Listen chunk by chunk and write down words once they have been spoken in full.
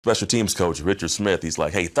special teams coach, Richard Smith, he's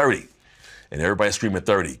like, hey, 30. And everybody's screaming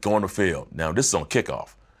 30, go on the field. Now, this is on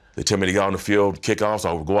kickoff. They tell me to get on the field, kickoff, so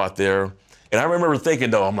I would go out there. And I remember thinking,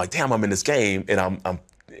 though, I'm like, damn, I'm in this game, and I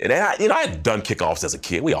had done kickoffs as a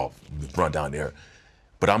kid. We all run down there.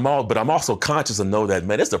 But I'm also conscious and know that,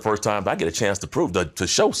 man, it's the first time I get a chance to prove, to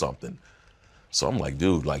show something. So I'm like,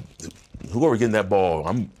 dude, like, whoever getting that ball,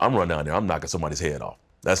 I'm running down there, I'm knocking somebody's head off.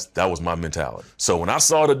 That was my mentality. So when I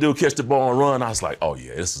saw the dude catch the ball and run, I was like, oh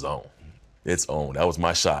yeah, this is on. It's on. That was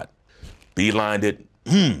my shot. Beelined it.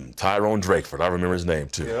 Tyronne Drakeford. I remember his name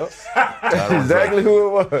too. Yep. Exactly who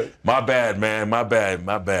it was. My bad, man. My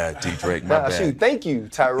bad, T. Drake. My bad. Shoot, thank you,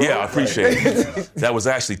 Tyrone. Yeah, I appreciate it. That was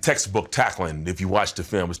actually textbook tackling. If you watch the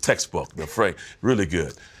film, it was textbook. The fray, really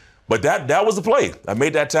good. But that was the play. I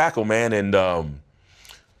made that tackle, man, and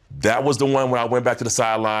that was the one when I went back to the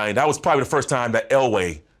sideline. That was probably the first time that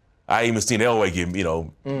I even seen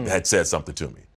Elway had said something to me.